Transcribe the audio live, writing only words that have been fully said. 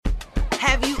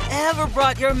Have you ever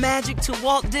brought your magic to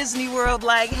Walt Disney World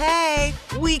like, hey,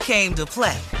 we came to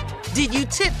play? Did you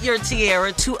tip your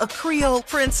tiara to a Creole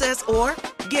princess or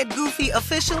get goofy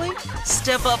officially?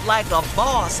 Step up like a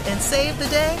boss and save the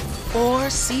day? Or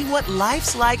see what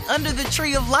life's like under the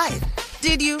tree of life?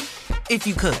 Did you? If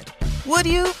you could. Would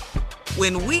you?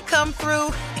 When we come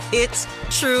through, it's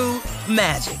true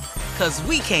magic. 'Cause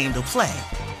we came to play.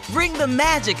 Bring the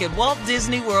magic at Walt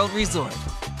Disney World Resort.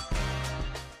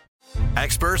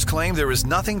 Experts claim there is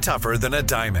nothing tougher than a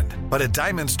diamond. But at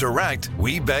Diamonds Direct,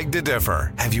 we beg to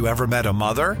differ. Have you ever met a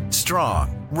mother?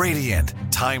 Strong, radiant,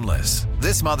 timeless.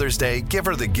 This Mother's Day, give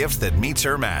her the gift that meets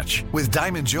her match. With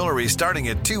diamond jewelry starting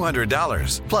at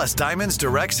 $200. Plus Diamonds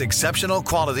Direct's exceptional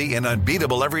quality and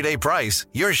unbeatable everyday price,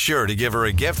 you're sure to give her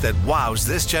a gift that wows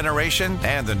this generation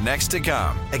and the next to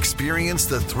come. Experience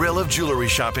the thrill of jewelry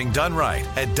shopping done right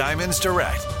at Diamonds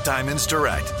Direct. Diamonds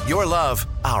Direct. Your love,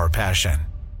 our passion.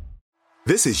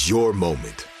 This is your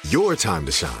moment, your time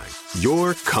to shine,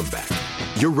 your comeback.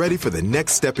 You're ready for the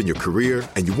next step in your career,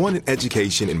 and you want an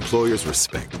education employers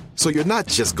respect. So you're not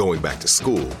just going back to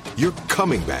school, you're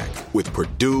coming back with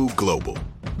Purdue Global.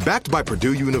 Backed by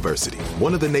Purdue University,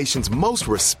 one of the nation's most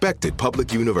respected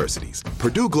public universities,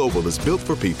 Purdue Global is built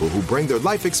for people who bring their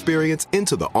life experience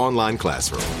into the online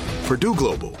classroom. Purdue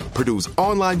Global, Purdue's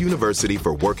online university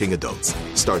for working adults.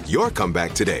 Start your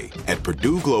comeback today at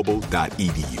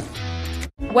purdueglobal.edu.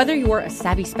 Whether you're a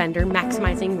savvy spender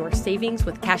maximizing your savings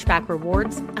with cashback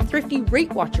rewards, a thrifty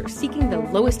rate watcher seeking the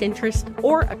lowest interest,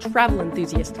 or a travel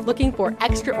enthusiast looking for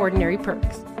extraordinary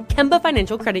perks, Kemba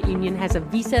Financial Credit Union has a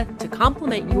visa to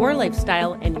complement your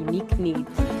lifestyle and unique needs.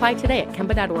 Apply today at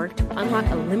Kemba.org to unlock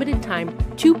a limited time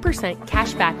 2%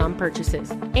 cash back on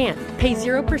purchases and pay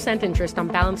 0% interest on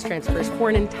balance transfers for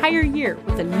an entire year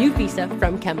with a new visa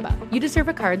from Kemba. You deserve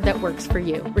a card that works for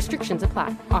you. Restrictions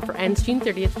apply. Offer ends June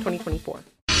 30th, 2024.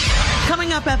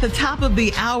 Coming up at the top of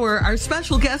the hour, our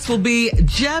special guest will be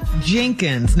Jeff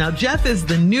Jenkins. Now, Jeff is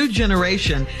the new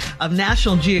generation of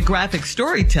National Geographic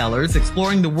storytellers,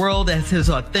 exploring the world as his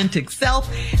authentic self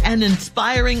and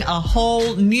inspiring a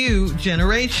whole new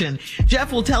generation.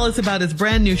 Jeff will tell us about his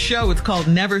brand new show. It's called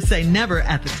Never Say Never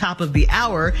at the top of the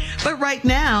hour. But right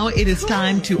now, it is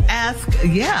time to ask,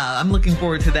 I'm looking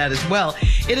forward to that as well.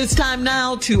 It is time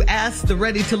now to ask the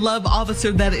Ready to Love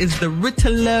officer that is the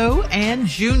RTLO and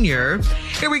Junior.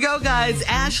 Here we go, guys.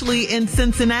 Ashley in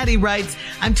Cincinnati writes,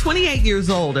 I'm 28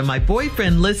 years old and my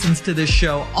boyfriend listens to this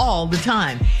show all the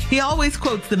time. He always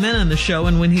quotes the men on the show,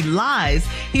 and when he lies,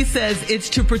 he says it's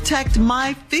to protect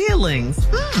my feelings.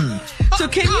 So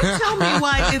can you tell me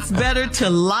why it's better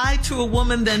to lie to a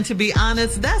woman than to be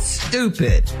honest? That's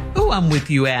stupid. Oh, I'm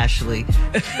with you, Ashley.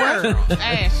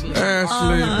 Ashley,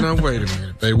 now wait a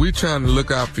minute, babe. We trying to look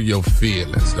out for your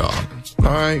feelings, darling. All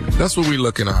right? That's what we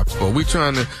looking out for. We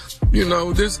trying to,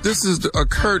 this is a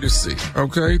courtesy,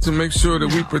 okay, to make sure that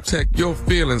we protect your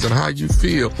feelings and how you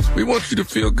feel. We want you to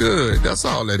feel good. That's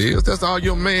all that is. That's all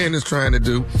your man is trying to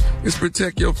do, is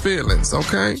protect your feelings,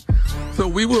 okay? So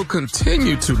we will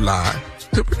continue to lie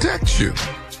to protect you.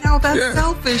 No, that's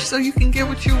selfish, so you can get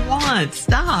what you want.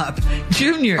 Stop.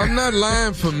 Junior. I'm not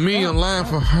lying for me. I'm lying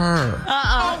for her.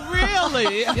 Oh,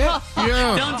 really? Yeah.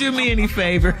 Don't do me any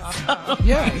favors.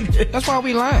 That's why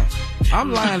we lying.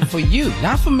 I'm lying for you,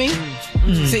 not for me.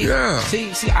 See,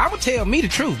 I would tell me the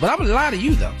truth, but I'm going to lie to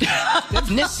you, though.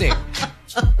 That's necessary.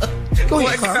 Go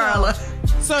ahead, Carla.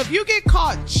 So if you get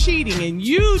caught cheating and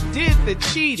you did the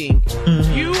cheating,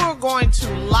 you are going to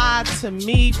lie to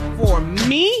me for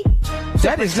me?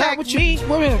 That is not what you... Wait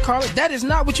a minute, Carla. That is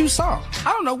not what you saw.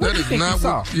 I don't know what you think you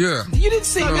saw. You didn't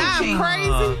see me now cheating. I'm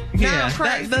crazy? Now I'm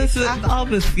crazy. That's all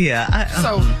this,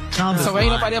 So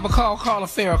ain't nobody ever called Carla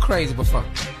Farrell crazy before?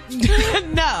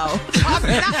 No. Not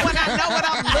when I know what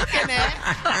I'm looking at.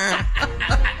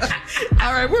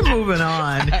 All right, we're moving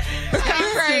on.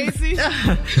 Crazy.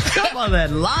 Come on,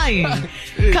 that lying.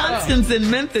 Constance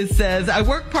in Memphis says, I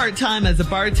work part-time as a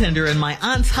bartender, and my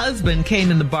aunt's husband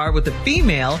came in the bar with a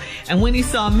female, and when he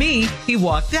saw me, he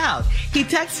walked out. He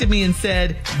texted me and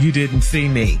said, you didn't see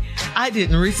me. I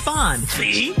didn't respond.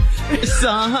 See?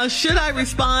 So, should I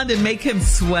respond and make him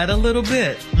sweat a little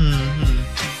bit?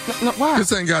 No, why?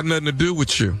 This ain't got nothing to do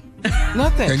with you.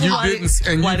 Nothing. And you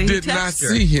did not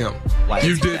see him.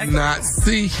 You did not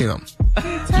see him.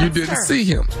 You didn't see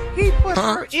him. He put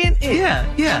her in it. Yeah.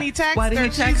 And he texted Why did he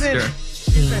text her?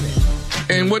 She's in it.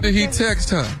 And what did he text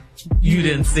her? You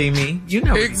didn't see me. You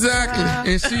know exactly.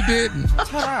 And she didn't.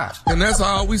 And that's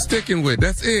all we sticking with.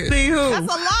 That's it. See who? That's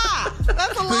a lie. lie.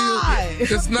 That's a lie.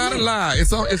 It's not a lie.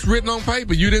 It's written on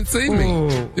paper. You didn't see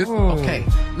me. Okay,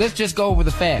 let's just go over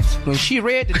the facts. When she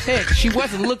read the text, she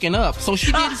wasn't looking up, so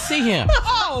she didn't see him.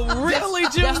 Oh, really,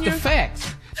 Junior? That's the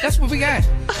facts. That's what we got.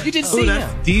 You didn't see him.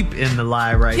 That's deep in the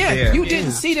lie right there. Yeah, you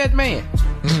didn't see that man.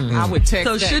 I would text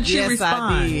So that. should she yes,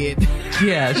 respond? I did.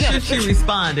 Yeah, should she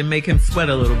respond and make him sweat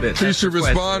a little bit? She should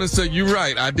respond and say, "You're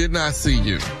right. I did not see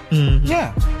you.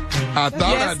 Yeah. I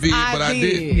thought Yes, I did, but I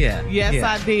didn't." Yeah. Yes,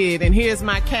 yeah. I did. And here's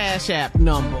my Cash App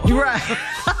number. You're right.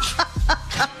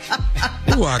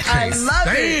 Ooh, I can't love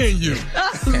stand you.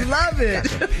 I love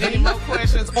it. Any more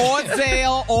questions? Or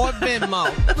Zelle or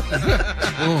Venmo.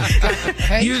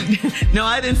 No,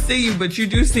 I didn't see you, but you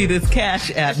do see this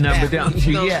Cash App number, don't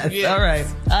you? No, Yes. yes. All right.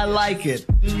 I like it.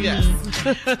 Yes.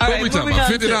 All What right, we talking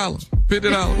moving about? on to- $50.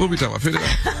 $50. What we talking about?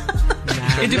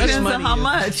 $50. It depends on how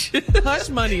much. Hush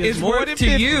money is It's more worth than to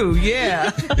 50. you,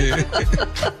 yeah.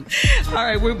 All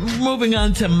right, we're moving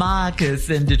on to Marcus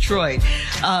in Detroit.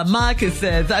 Marcus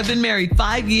says, I've been married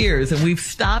 5 years and we've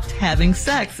stopped having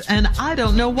sex, and I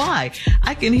don't know why.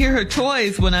 I can hear her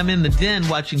toys when I'm in the den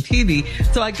watching TV,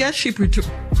 so I guess she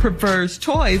prefers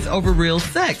toys over real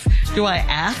sex. Do I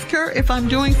ask her if I'm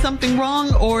doing something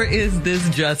wrong, or is this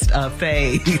just a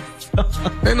phase?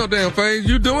 Ain't no damn phase.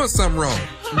 You doing something wrong.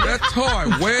 That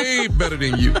toy way better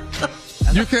than you.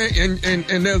 You can't,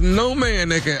 and there's no man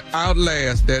that can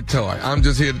outlast that toy. I'm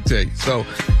just here to tell you. So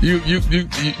you,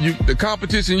 the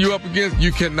competition you up against,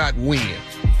 you cannot win.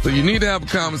 So you need to have a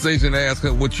conversation and ask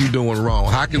her what you doing wrong.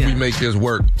 How can we make this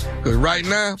work? Because right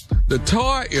now, the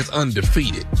toy is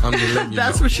undefeated. I'm just letting you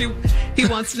That's know. what he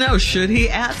wants to know. Should he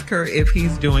ask her if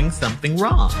he's doing something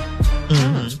wrong?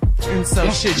 And so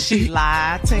should she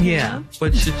lie to him? Yeah.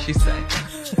 What should she say?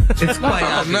 It's quite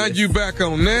Oh, obvious. now you back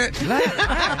on that?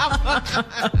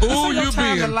 Ooh, you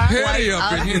time to being lie. petty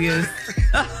up in here.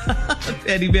 Obvious.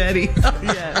 Petty Betty.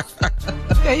 Yes.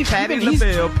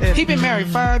 Yeah, he been married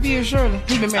 5 years, Shirley.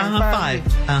 He been married 5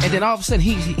 years. And then all of a sudden,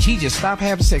 he just stopped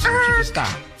having sex with her. She just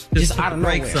stopped. Just out of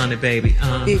nowhere. Brakes on it, baby.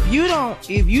 If you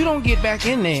don't get back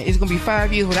in there, it's gonna be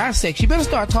 5 years without sex. You better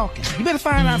start talking. You better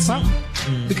find out something,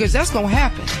 because that's gonna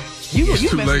happen. You It's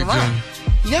too messing late, around.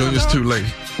 Junior. It's too late.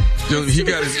 Junior, he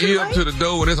got his ear up to the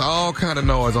door, and there's all kind of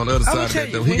noise on the other I'm side gonna of tell that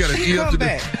you, door. He when got his she ear up come to the.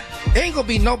 back, there ain't gonna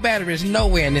be no batteries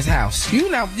nowhere in this house.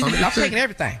 I'm taking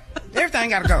everything. Everything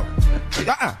gotta go.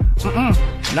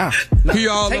 Nah. He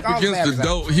all Take up all the against the batteries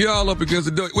door. He all up against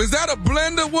the door. Was that a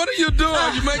blender? What are you doing?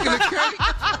 Are you making a cake?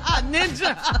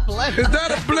 Ninja blender. Is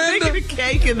that a Making a blender?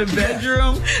 cake in the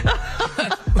bedroom.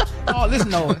 All this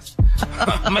noise.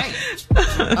 Man.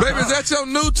 Baby, is that your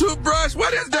new toothbrush?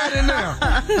 What is that in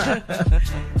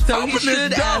there? So Open he this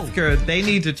should door. ask her. They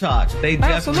need to talk. They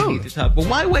definitely Absolutely. need to talk. But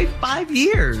why wait 5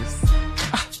 years?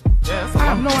 I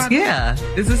have no idea. Yeah.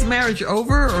 Is this marriage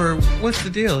over, or what's the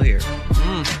deal here?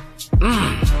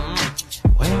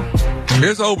 Well,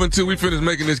 It's open till we finish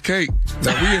making this cake.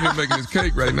 Now, we ain't even making this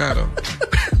cake right now, though.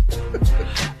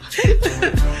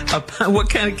 What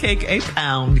kind of cake? A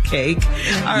pound cake.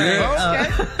 All right.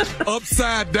 Yeah.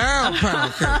 Upside down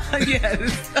pound cake.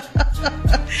 Yes.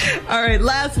 All right,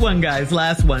 last one, guys.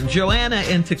 Last one. Joanna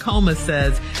in Tacoma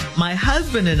says, my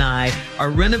husband and I are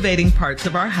renovating parts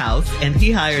of our house, and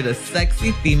he hired a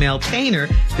sexy female painter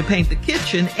to paint the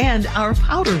kitchen and our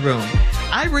powder room.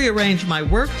 I rearranged my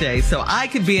workday so I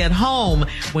could be at home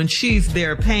when she's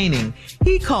there painting.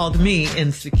 He called me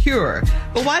insecure.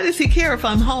 But why does he care if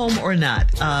I'm home or not?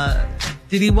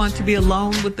 Did he want to be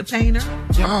alone with the painter?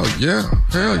 Oh, yeah.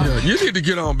 Hell yeah. You need to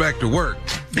get on back to work,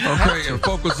 okay, and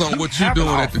focus on what you're doing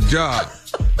at the job,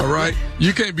 all right?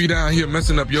 You can't be down here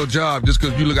messing up your job just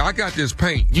because you look, I got this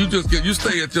paint. You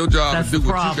stay at your job That's and do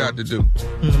the what you problem. got to do,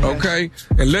 okay?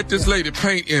 And let this lady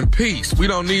paint in peace. We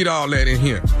don't need all that in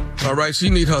here, all right? She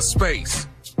need her space,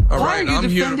 all Why right? are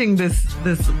you defending this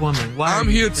woman? Why I'm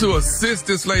here to assist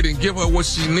this lady and give her what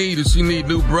she needs. If she need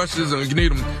new brushes and you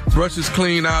need them brushes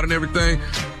cleaned out and everything,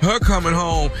 her coming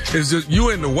home is just you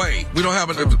in the way. We don't have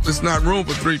it's not room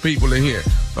for 3 people in here.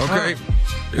 Okay,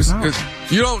 it's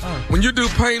you don't when you do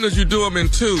painters, you do them in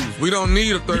 2s. We don't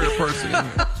need a 3rd person in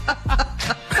here.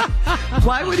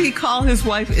 Why would he call his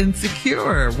wife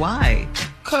insecure? Why?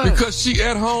 Because she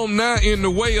at home now in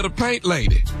the way of the paint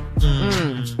lady.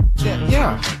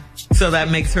 yeah. So that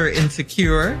makes her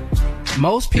insecure.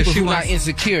 Most people She who wants- are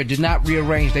insecure do not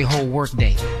rearrange their whole work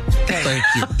day. Thank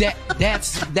you.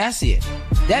 That's it.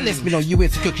 That lets me know you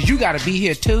insecure because you got to be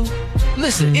here too.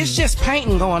 Listen, it's just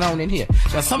painting going on in here.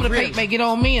 Now, some of the paint may get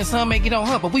on me and some may get on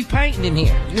her, but we painting in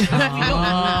here. That's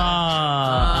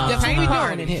what we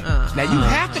doing in here. Now, you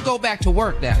have to go back to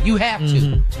work now. You have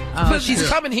to. But she's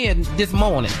coming here this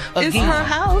morning again. It's her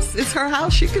house. It's her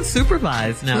house. She can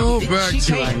supervise now. Go back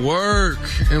to work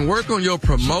and work on your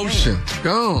promotion.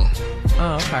 Go.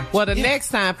 Oh, okay. Well, the next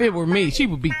time, if it were me, she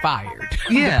would be fired.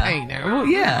 Yeah.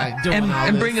 Yeah.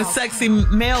 And bring a sexy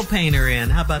male painter in.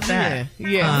 How about that?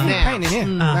 Yeah. Painting here.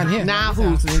 Not here. Now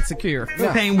who's insecure?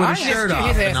 Painting with a shirt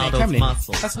off and all those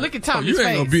muscles. Let's look at Tommy's You ain't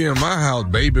face. gonna be in my house,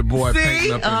 baby boy,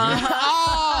 painting up in there.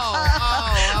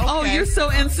 Oh, you're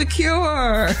so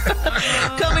insecure.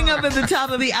 Coming up at the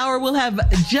top of the hour, we'll have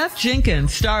Jeff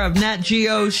Jenkins, star of Nat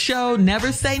Geo's show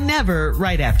Never Say Never,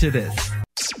 right after this.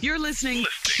 You're listening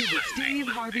to the Steve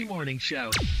Harvey Morning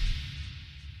Show.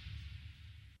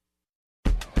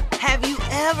 Have you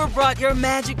ever brought your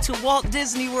magic to Walt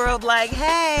Disney World like,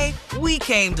 hey, we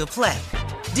came to play?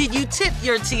 Did you tip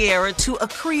your tiara to a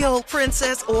Creole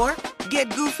princess or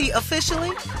get goofy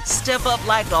officially? Step up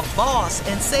like a boss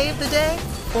and save the day?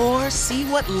 Or see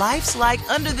what life's like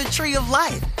under the tree of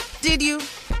life? Did you?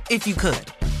 If you could.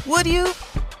 Would you?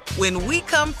 When we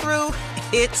come through,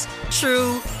 it's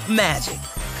true magic.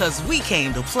 'Cause we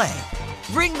came to play.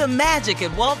 Bring the magic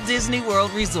at Walt Disney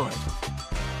World Resort.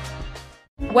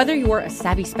 Whether you're a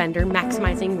savvy spender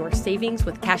maximizing your savings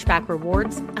with cashback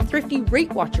rewards, a thrifty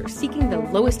rate watcher seeking the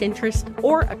lowest interest,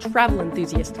 or a travel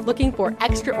enthusiast looking for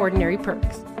extraordinary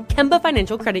perks, Kemba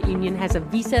Financial Credit Union has a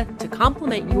visa to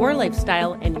complement your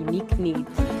lifestyle and unique needs.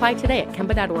 Apply today at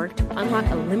Kemba.org to unlock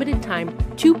a limited time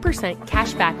 2%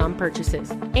 cash back on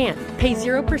purchases and pay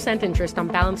 0% interest on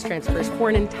balance transfers for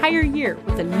an entire year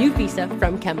with a new visa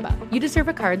from Kemba. You deserve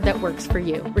a card that works for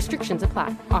you. Restrictions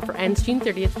apply. Offer ends June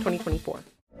 30th, 2024.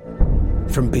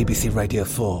 From BBC Radio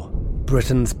 4,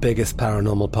 Britain's biggest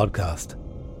paranormal podcast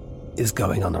is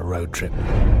going on a road trip.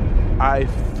 I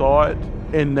thought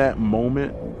in that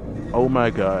moment, oh my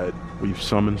God, we've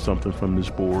summoned something from this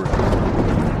board.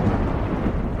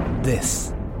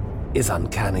 This is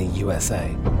Uncanny USA.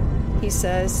 He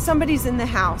says, somebody's in the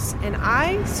house, and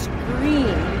I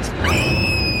screamed.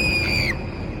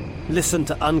 Listen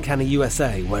to Uncanny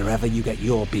USA wherever you get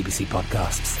your BBC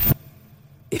podcasts,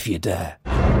 if you dare.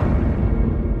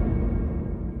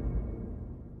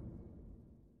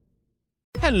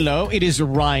 Hello, it is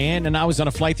Ryan, and I was on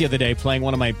a flight the other day playing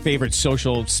one of my favorite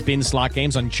social spin slot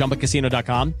games on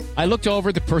ChumbaCasino.com. I looked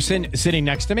over the person sitting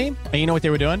next to me, and you know what they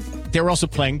were doing? They were also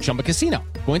playing Chumba Casino.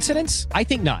 Coincidence? I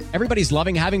think not. Everybody's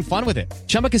loving having fun with it.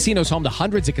 Chumba Casino is home to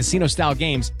hundreds of casino-style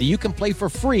games that you can play for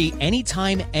free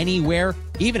anytime, anywhere,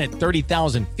 even at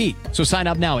 30,000 feet. So sign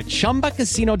up now at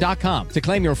ChumbaCasino.com to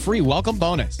claim your free welcome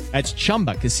bonus. That's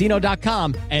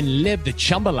ChumbaCasino.com and live the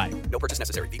Chumba life. No purchase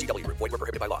necessary. VGW. Void where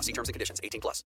prohibited by law. See terms and conditions. 18+.